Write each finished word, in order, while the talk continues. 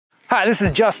Hi, this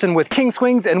is Justin with King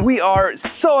Swings, and we are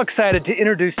so excited to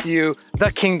introduce to you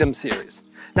the Kingdom series.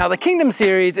 Now, the Kingdom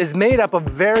series is made up of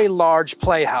very large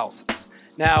playhouses.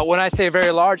 Now, when I say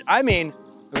very large, I mean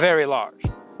very large.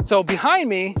 So behind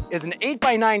me is an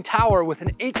 8x9 tower with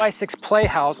an 8x6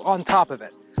 playhouse on top of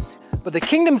it. But the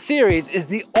Kingdom series is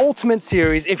the ultimate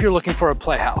series if you're looking for a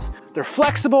playhouse. They're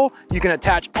flexible, you can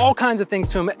attach all kinds of things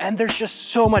to them, and there's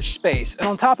just so much space. And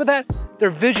on top of that, they're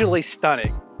visually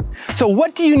stunning. So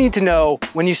what do you need to know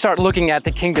when you start looking at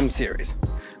the Kingdom series?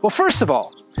 Well, first of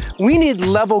all, we need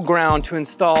level ground to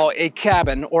install a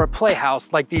cabin or a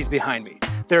playhouse like these behind me.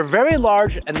 They're very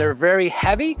large and they're very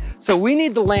heavy, so we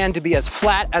need the land to be as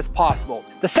flat as possible.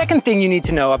 The second thing you need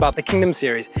to know about the Kingdom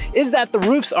series is that the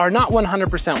roofs are not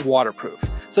 100% waterproof.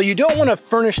 So you don't want to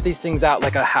furnish these things out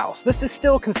like a house. This is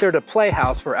still considered a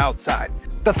playhouse for outside.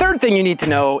 The third thing you need to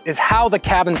know is how the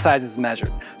cabin size is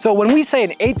measured. So when we say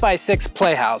an 8x6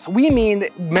 playhouse, we mean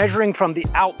measuring from the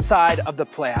outside of the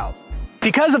playhouse.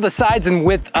 Because of the size and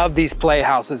width of these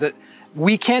playhouses,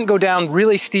 we can't go down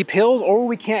really steep hills or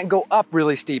we can't go up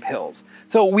really steep hills.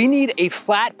 So we need a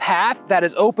flat path that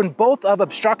is open both of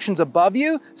obstructions above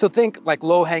you. So think like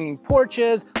low-hanging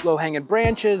porches, low-hanging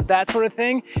branches, that sort of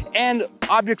thing, and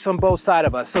objects on both sides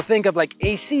of us. So think of like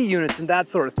AC units and that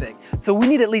sort of thing. So we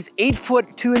need at least 8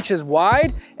 foot 2 inches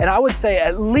wide, and I would say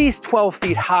at least 12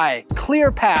 feet high,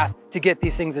 clear path to get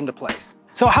these things into place.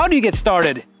 So how do you get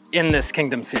started in this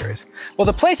Kingdom series? Well,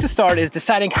 the place to start is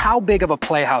deciding how big of a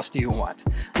playhouse do you want.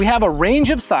 We have a range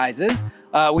of sizes.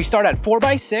 We start at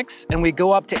 4x6 and we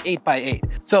go up to 8x8.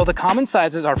 So the common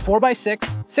sizes are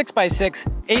 4x6,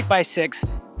 6x6, 8x6,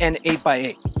 and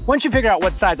 8x8. Once you figure out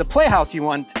what size of playhouse you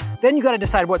want, then you got to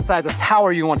decide what size of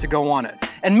tower you want to go on it.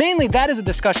 And mainly that is a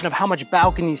discussion of how much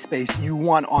balcony space you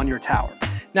want on your tower.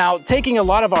 Now, taking a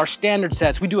lot of our standard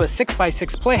sets, we do a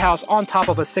 6x6 playhouse on top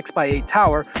of a 6x8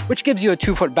 tower, which gives you a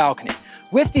 2-foot balcony.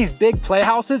 With these big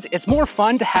playhouses, it's more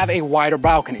fun to have a wider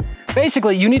balcony.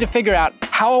 Basically, you need to figure out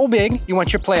how big you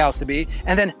want your playhouse to be,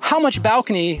 and then how much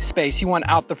balcony space you want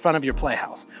out the front of your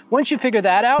playhouse. Once you figure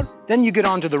that out, then you get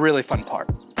on to the really fun part.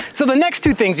 So the next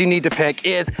two things you need to pick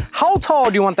is how tall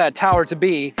do you want that tower to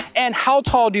be, and how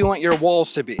tall do you want your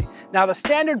walls to be. Now, the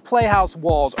standard playhouse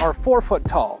walls are 4 foot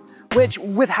tall, which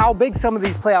with how big some of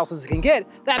these playhouses can get,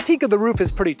 that peak of the roof is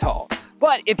pretty tall.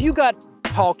 But if you got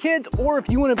tall kids, or if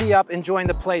you want to be up enjoying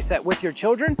the play set with your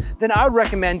children, then I would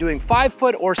recommend doing 5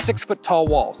 foot or 6 foot tall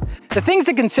walls. The things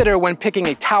to consider when picking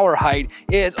a tower height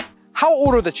is how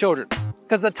old are the children?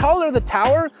 Because the taller the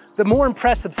tower, the more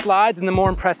impressive slides and the more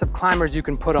impressive climbers you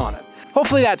can put on it.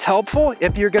 Hopefully that's helpful.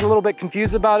 If you're getting a little bit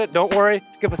confused about it, don't worry,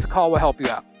 give us a call, we'll help you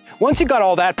out. Once you got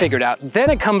all that figured out, then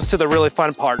it comes to the really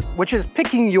fun part, which is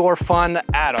picking your fun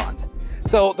add-ons.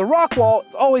 So the rock wall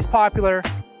is always popular.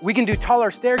 We can do taller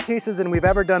staircases than we've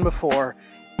ever done before.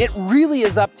 It really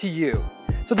is up to you.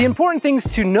 So the important things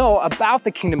to know about the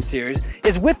Kingdom series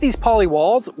is with these poly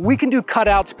walls, we can do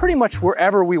cutouts pretty much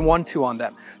wherever we want to on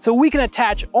them. So we can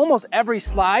attach almost every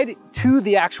slide to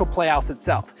the actual playhouse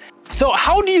itself. So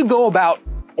how do you go about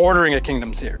ordering a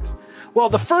Kingdom series? Well,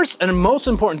 the first and most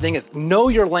important thing is know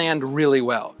your land really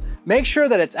well. Make sure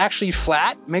that it's actually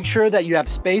flat, make sure that you have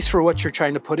space for what you're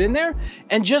trying to put in there,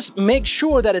 and just make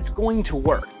sure that it's going to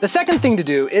work. The second thing to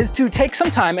do is to take some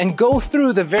time and go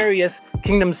through the various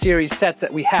Kingdom series sets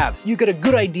that we have, so you get a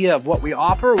good idea of what we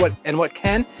offer, what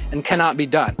can and cannot be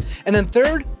done. And then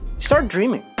third, start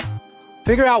dreaming.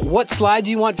 Figure out what slides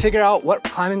you want, figure out what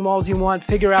climbing walls you want,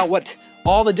 figure out what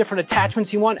all the different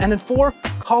attachments you want, and then 4,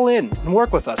 call in and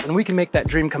work with us and we can make that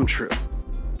dream come true.